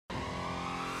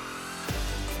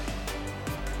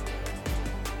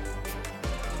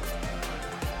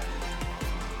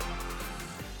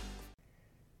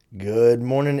Good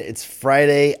morning. It's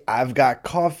Friday. I've got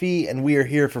coffee, and we are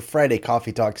here for Friday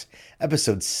Coffee Talks,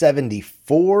 episode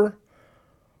 74.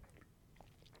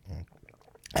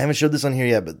 I haven't showed this on here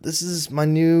yet, but this is my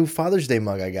new Father's Day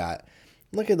mug I got.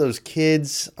 Look at those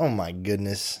kids. Oh my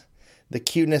goodness. The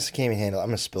cuteness I can't even handle. I'm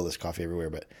going to spill this coffee everywhere,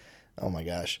 but oh my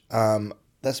gosh.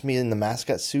 That's me in the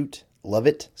mascot suit. Love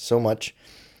it so much.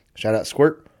 Shout out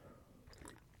Squirt.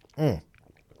 All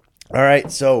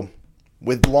right, so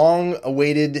with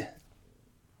long-awaited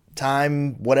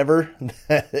time, whatever,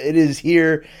 it is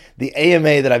here. The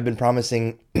AMA that I've been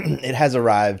promising, it has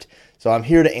arrived. So I'm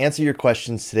here to answer your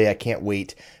questions today. I can't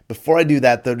wait. Before I do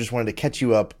that, though, just wanted to catch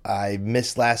you up. I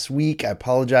missed last week. I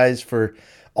apologize for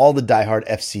all the diehard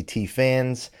FCT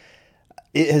fans.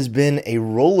 It has been a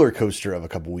roller coaster of a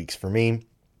couple weeks for me.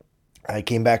 I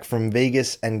came back from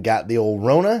Vegas and got the old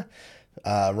Rona,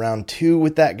 round 2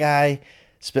 with that guy.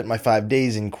 Spent my 5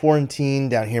 days in quarantine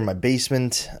down here in my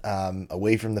basement,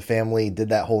 away from the family, did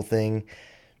that whole thing.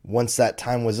 Once that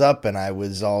time was up and I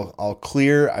was all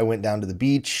clear, I went down to the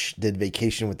beach, did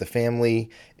vacation with the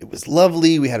family. It was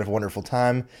lovely. We had a wonderful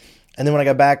time. And then when I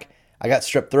got back, I got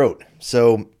strep throat.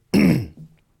 So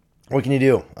what can you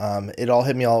do? It all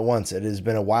hit me all at once. It has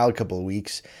been a wild couple of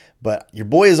weeks, but your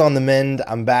boy is on the mend.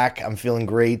 I'm back. I'm feeling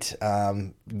great.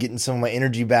 Getting some of my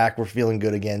energy back. We're feeling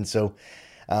good again. So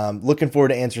looking forward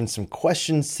to answering some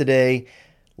questions today.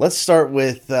 Let's start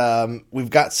with, we've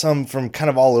got some from kind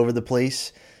of all over the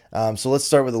place. So let's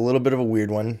start with a little bit of a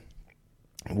weird one.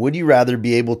 Would you rather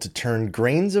be able to turn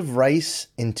grains of rice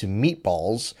into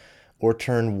meatballs or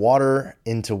turn water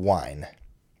into wine?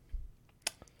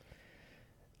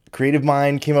 Creative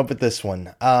mind came up with this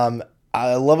one.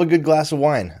 I love a good glass of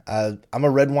wine. I'm a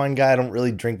red wine guy. I don't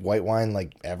really drink white wine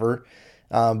like ever.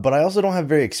 But I also don't have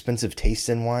very expensive taste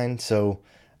in wine. So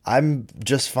I'm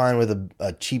just fine with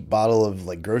a cheap bottle of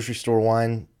like grocery store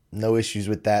wine. No issues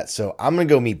with that. So I'm going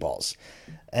to go meatballs.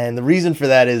 And the reason for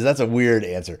that is, that's a weird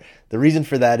answer. The reason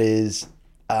for that is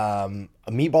a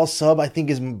meatball sub, I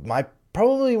think, is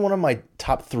probably one of my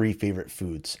top 3 favorite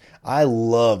foods. I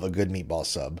love a good meatball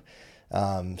sub.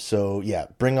 So yeah,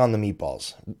 bring on the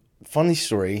meatballs. Funny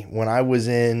story. When I was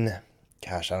in,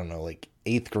 I don't know, like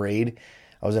 8th grade,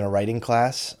 I was in a writing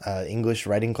class, English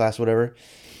writing class, whatever.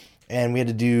 And we had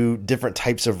to do different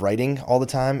types of writing all the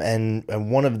time. And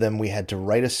one of them, we had to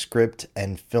write a script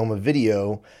and film a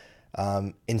video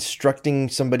instructing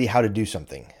somebody how to do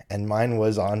something. And mine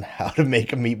was on how to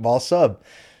make a meatball sub.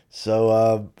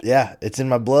 So yeah, it's in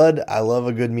my blood. I love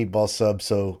a good meatball sub.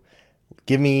 So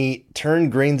turn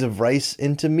grains of rice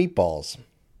into meatballs.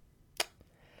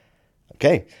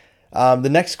 Okay. The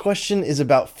next question is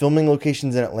about filming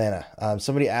locations in Atlanta.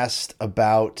 Somebody asked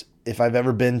about if I've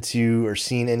ever been to or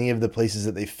seen any of the places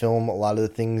that they film a lot of the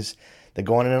things that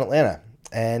go on in Atlanta.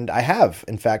 And I have.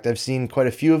 In fact, I've seen quite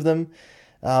a few of them.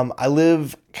 I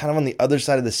live kind of on the other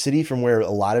side of the city from where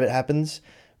a lot of it happens,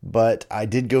 but I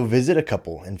did go visit a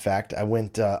couple. In fact, I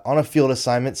went on a field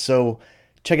assignment, so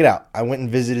check it out. I went and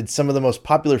visited some of the most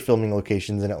popular filming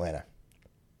locations in Atlanta.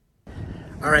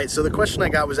 All right, so the question I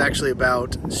got was actually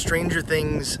about Stranger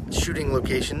Things shooting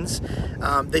locations.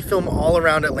 They film all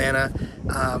around Atlanta.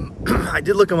 I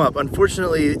did look them up.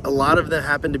 Unfortunately, a lot of them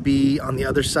happen to be on the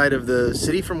other side of the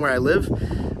city from where I live.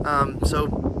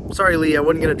 So sorry, Lee, I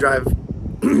wasn't going to drive,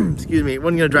 wasn't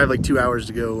going to drive like 2 hours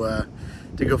to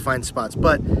go find spots.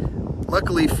 But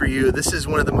luckily for you, this is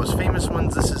one of the most famous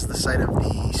ones. This is the site of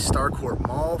the Starcourt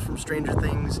Mall from Stranger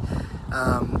Things.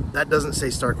 That doesn't say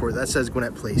Starcourt, that says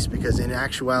Gwinnett Place, because in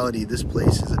actuality, this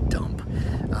place is a dump.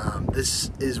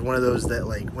 This is one of those that,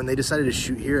 like, when they decided to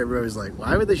shoot here, everybody was like,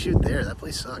 why would they shoot there? That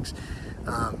place sucks.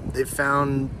 They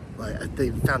found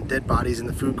dead bodies in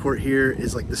the food court here.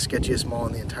 Is like the sketchiest mall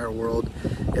in the entire world.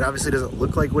 It obviously doesn't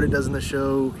look like what it does in the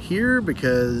show here,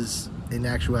 because in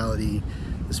actuality,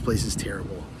 this place is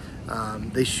terrible.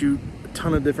 They shoot a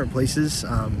ton of different places.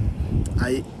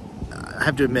 I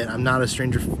have to admit, I'm not a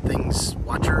Stranger Things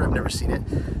watcher. I've never seen it.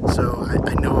 So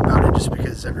I know about it just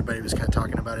because everybody was kind of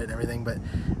talking about it and everything. But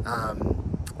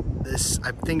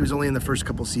I think it was only in the first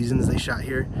couple seasons they shot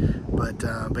here.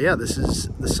 But yeah, this is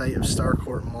the site of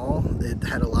Starcourt Mall. It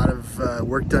had a lot of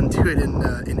work done to it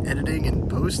in editing and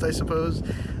post, I suppose.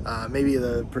 Maybe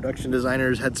the production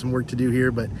designers had some work to do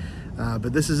here, but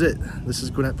this is it. This is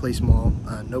Gwinnett Place Mall.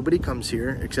 Nobody comes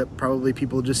here except probably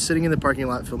people just sitting in the parking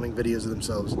lot filming videos of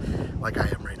themselves like I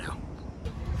am right now.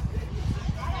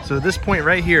 So this point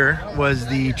right here was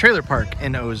the trailer park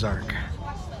in Ozark.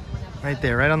 Right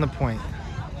there, right on the point.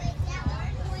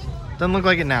 Doesn't look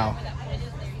like it now.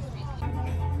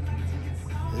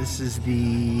 This is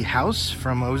the house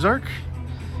from Ozark,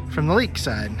 from the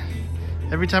lakeside.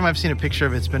 Every time I've seen a picture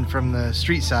of it, it's been from the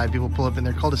street side. People pull up in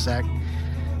their cul-de-sac,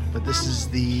 but this is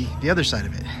the other side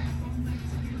of it.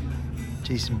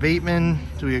 Jason Bateman,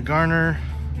 Julia Garner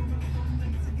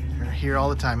are here all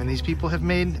the time, and these people have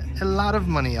made a lot of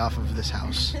money off of this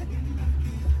house.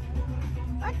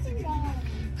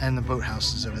 And the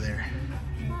boathouse is over there.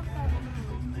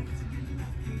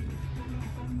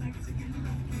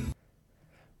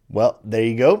 Well, there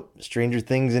you go. Stranger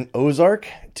Things and Ozark,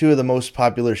 two of the most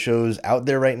popular shows out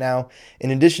there right now.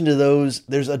 In addition to those,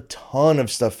 there's a ton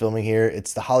of stuff filming here.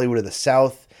 It's the Hollywood of the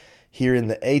South here in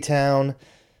the A-Town.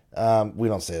 We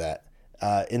don't say that.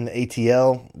 In the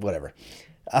ATL, whatever.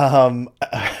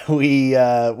 We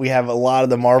have a lot of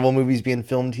the Marvel movies being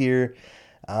filmed here.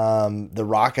 The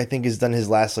Rock, I think, has done his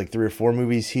last like 3 or 4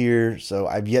 movies here, so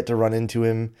I've yet to run into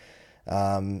him.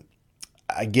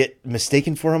 I get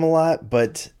mistaken for him a lot,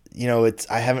 but you know,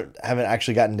 I haven't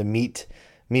actually gotten to meet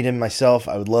him myself.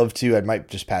 I would love to. I might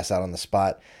just pass out on the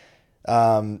spot.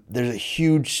 There's a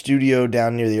huge studio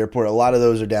down near the airport. A lot of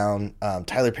those are down.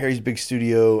 Tyler Perry's big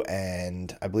studio,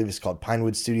 and I believe it's called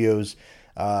Pinewood Studios,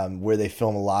 where they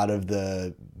film a lot of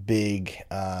the big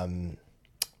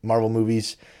Marvel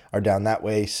movies are down that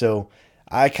way. So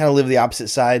I kind of live the opposite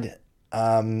side.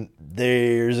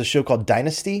 There's a show called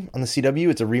Dynasty on the CW.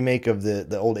 It's a remake of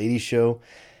the old 80s show.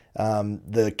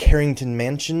 The Carrington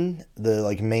Mansion, the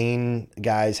like main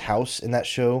guy's house in that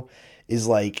show, is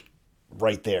like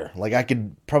right there. Like I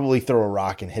could probably throw a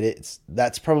rock and hit it.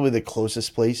 That's probably the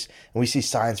closest place, and we see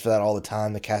signs for that all the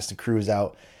time. The cast and crew is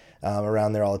out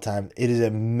around there all the time. It is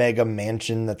a mega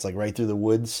mansion that's like right through the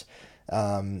woods,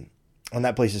 and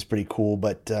that place is pretty cool.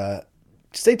 But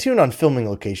stay tuned on filming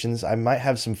locations. I might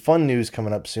have some fun news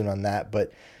coming up soon on that,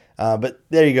 but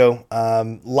there you go.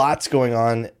 Lots going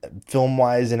on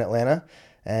film-wise in Atlanta,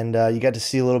 and you got to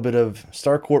see a little bit of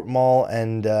Starcourt Mall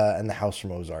and the house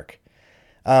from Ozark.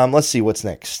 Let's see what's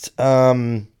next.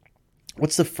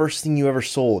 What's the first thing you ever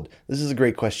sold? This is a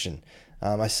great question.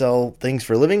 I sell things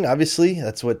for a living, obviously.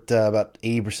 That's what about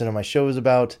 80% of my show is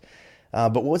about.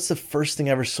 But what's the first thing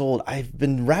I ever sold? I've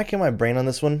been racking my brain on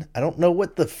this one. I don't know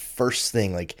what the first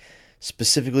thing, like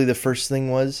specifically the first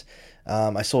thing was.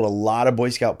 I sold a lot of Boy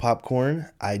Scout popcorn.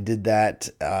 I did that,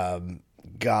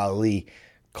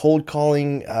 cold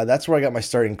calling. That's where I got my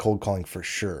start in cold calling for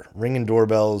sure. Ringing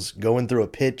doorbells, going through a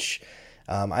pitch.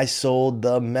 I sold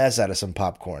the mess out of some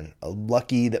popcorn.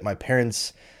 Lucky that my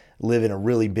parents live in a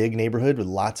really big neighborhood with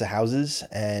lots of houses.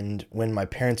 And when my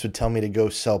parents would tell me to go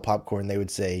sell popcorn, they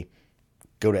would say,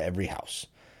 go to every house.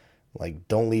 Like,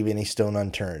 don't leave any stone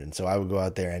unturned. And so I would go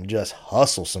out there and just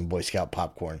hustle some Boy Scout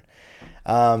popcorn.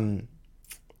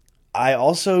 I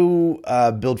also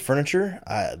build furniture.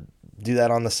 I do that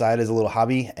on the side as a little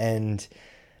hobby. And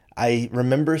I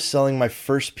remember selling my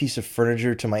first piece of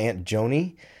furniture to my Aunt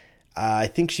Joni. I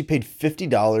think she paid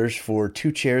 $50 for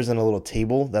 2 chairs and a little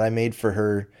table that I made for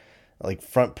her, like,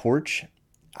 front porch.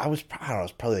 I was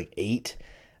probably like 8.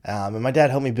 And my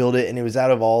dad helped me build it, and it was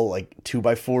out of all like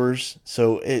 2x4s.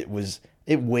 So it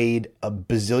weighed a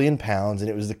bazillion pounds, and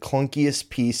it was the clunkiest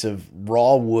piece of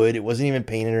raw wood. It wasn't even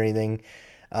painted or anything.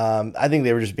 I think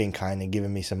they were just being kind and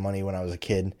giving me some money when I was a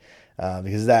kid,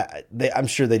 because I'm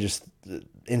sure they just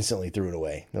instantly threw it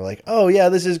away. They're like, "Oh yeah,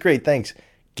 this is great, thanks.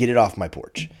 Get it off my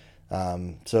porch."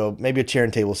 So maybe a chair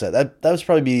and table set. That was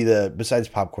probably besides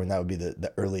popcorn, that would be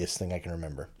the earliest thing I can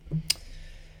remember.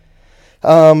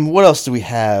 What else do we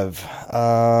have?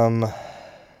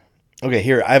 Okay,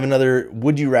 here, I have another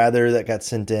would you rather that got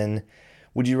sent in.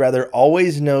 Would you rather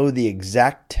always know the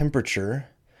exact temperature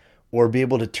or be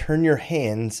able to turn your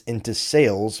hands into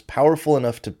sails powerful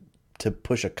enough to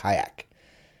push a kayak?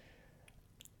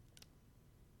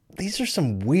 These are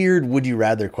some weird would you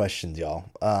rather questions,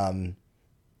 y'all.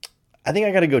 I think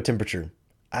I got to go temperature.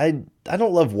 I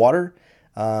don't love water.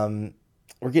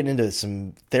 We're getting into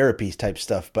some therapy type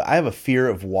stuff, but I have a fear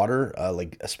of water,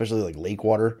 especially like lake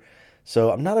water.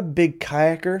 So I'm not a big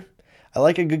kayaker. I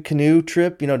like a good canoe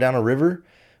trip, down a river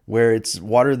where it's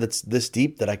water that's this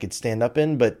deep that I could stand up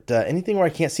in. But anything where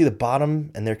I can't see the bottom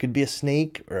and there could be a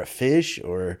snake or a fish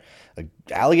or an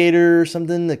alligator or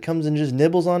something that comes and just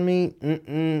nibbles on me,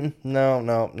 no,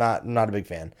 not a big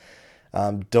fan.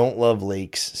 Don't love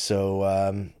lakes, so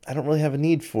I don't really have a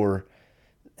need for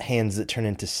hands that turn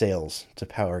into sails to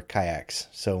power kayaks.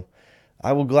 So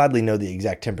I will gladly know the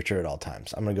exact temperature at all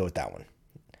times. I'm going to go with that one.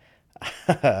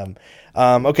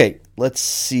 Okay, let's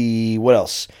see. What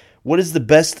else? What is the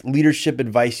best leadership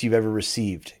advice you've ever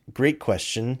received? Great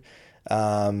question.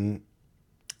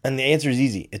 And the answer is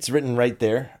easy. It's written right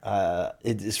there.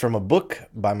 It is from a book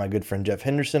by my good friend Jeff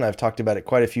Henderson. I've talked about it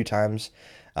quite a few times.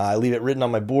 I leave it written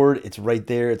on my board. It's right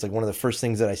there. It's like one of the first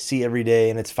things that I see every day,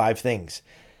 and it's 5 things.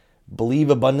 Believe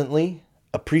abundantly,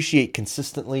 appreciate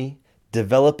consistently,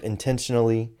 develop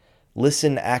intentionally,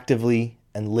 listen actively,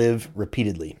 and live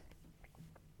repeatedly.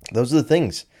 Those are the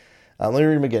things. Let me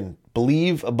read them again.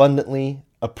 Believe abundantly,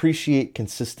 appreciate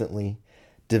consistently,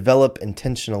 develop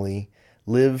intentionally,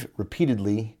 live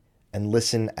repeatedly, and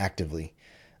listen actively.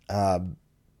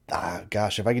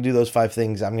 Gosh, if I could do those 5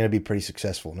 things, I'm going to be pretty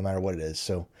successful no matter what it is.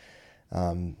 So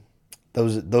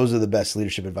those are the best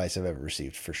leadership advice I've ever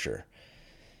received for sure.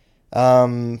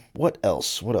 What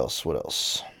else?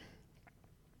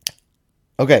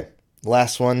 Okay,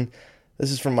 last one.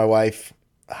 This is from my wife.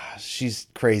 She's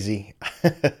crazy.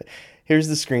 Here's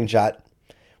the screenshot.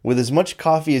 With as much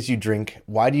coffee as you drink,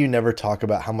 why do you never talk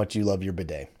about how much you love your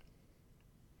bidet?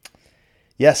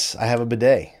 Yes, I have a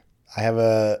bidet. I have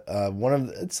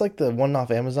it's like the one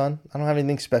off Amazon. I don't have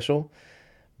anything special,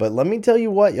 but let me tell you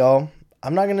what, y'all,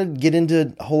 I'm not going to get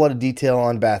into a whole lot of detail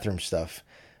on bathroom stuff,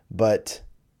 but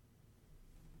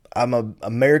I'm an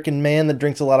American man that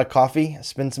drinks a lot of coffee. I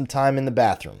spend some time in the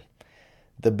bathroom.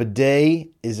 The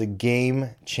bidet is a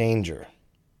game changer.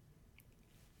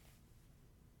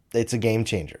 It's a game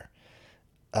changer.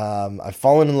 I've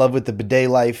fallen in love with the bidet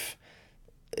life.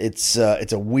 It's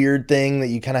a weird thing that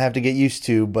you kind of have to get used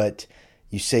to, but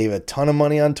you save a ton of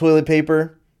money on toilet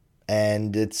paper,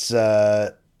 and it's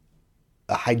a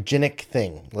hygienic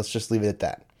thing. Let's just leave it at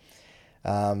that.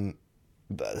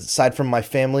 Aside from my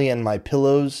family and my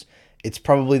pillows, it's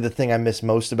probably the thing I miss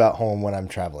most about home when I'm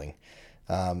traveling.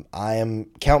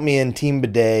 Count me in Team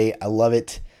Bidet. I love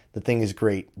it. The thing is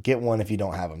great. Get one if you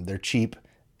don't have them. They're cheap,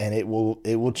 and it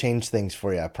will change things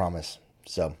for you, I promise.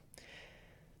 So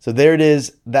there it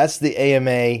is. That's the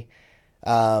AMA.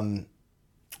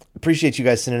 Appreciate you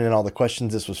guys sending in all the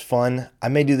questions. This was fun. I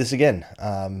may do this again.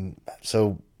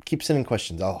 So keep sending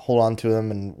questions. I'll hold on to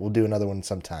them, and we'll do another one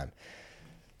sometime.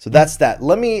 So that's that.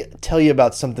 Let me tell you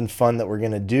about something fun that we're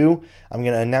going to do. I'm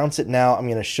going to announce it now. I'm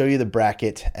going to show you the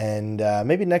bracket, and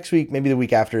maybe next week, maybe the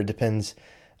week after, it depends.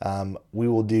 We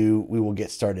will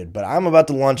get started. But I'm about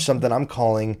to launch something I'm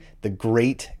calling the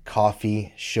Great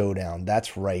Coffee Showdown.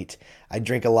 That's right. I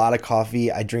drink a lot of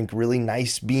coffee. I drink really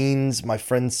nice beans. My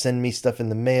friends send me stuff in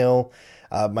the mail.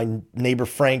 My neighbor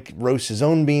Frank roasts his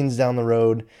own beans down the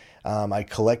road. I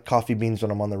collect coffee beans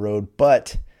when I'm on the road.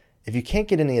 But if you can't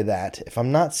get any of that, if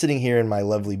I'm not sitting here in my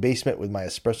lovely basement with my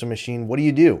espresso machine, what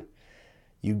do?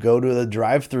 You go to the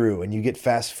drive-thru and you get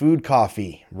fast food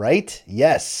coffee, right?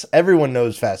 Yes, everyone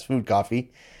knows fast food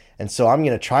coffee. And so I'm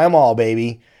going to try them all,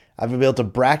 baby. I've built a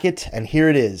bracket, and here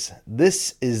it is.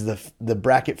 This is the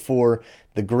bracket for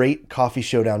the Great Coffee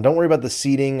Showdown. Don't worry about the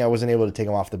seating. I wasn't able to take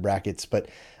them off the brackets, but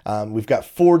we've got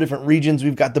 4 different regions.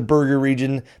 We've got the burger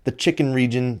region, the chicken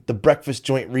region, the breakfast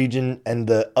joint region, and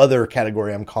the other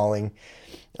category I'm calling.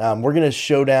 We're going to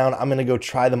show down. I'm going to go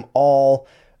try them all.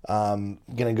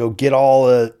 Gonna go get all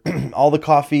the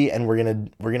coffee, and we're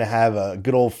gonna have a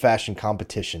good old fashioned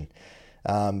competition.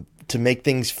 To make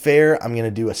things fair, I'm gonna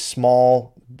do a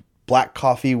small black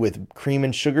coffee with cream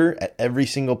and sugar at every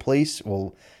single place.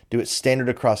 We'll do it standard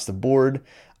across the board.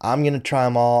 I'm gonna try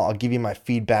them all. I'll give you my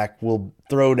feedback. We'll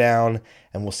throw down,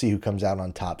 and we'll see who comes out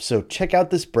on top. So check out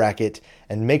this bracket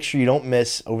and make sure you don't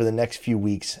miss over the next few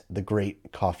weeks the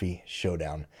Great Coffee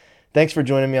Showdown. Thanks for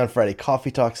joining me on Friday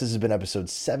Coffee Talks. This has been episode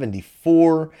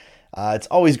 74. It's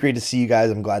always great to see you guys.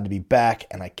 I'm glad to be back,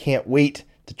 and I can't wait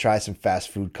to try some fast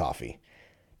food coffee.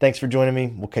 Thanks for joining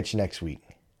me. We'll catch you next week.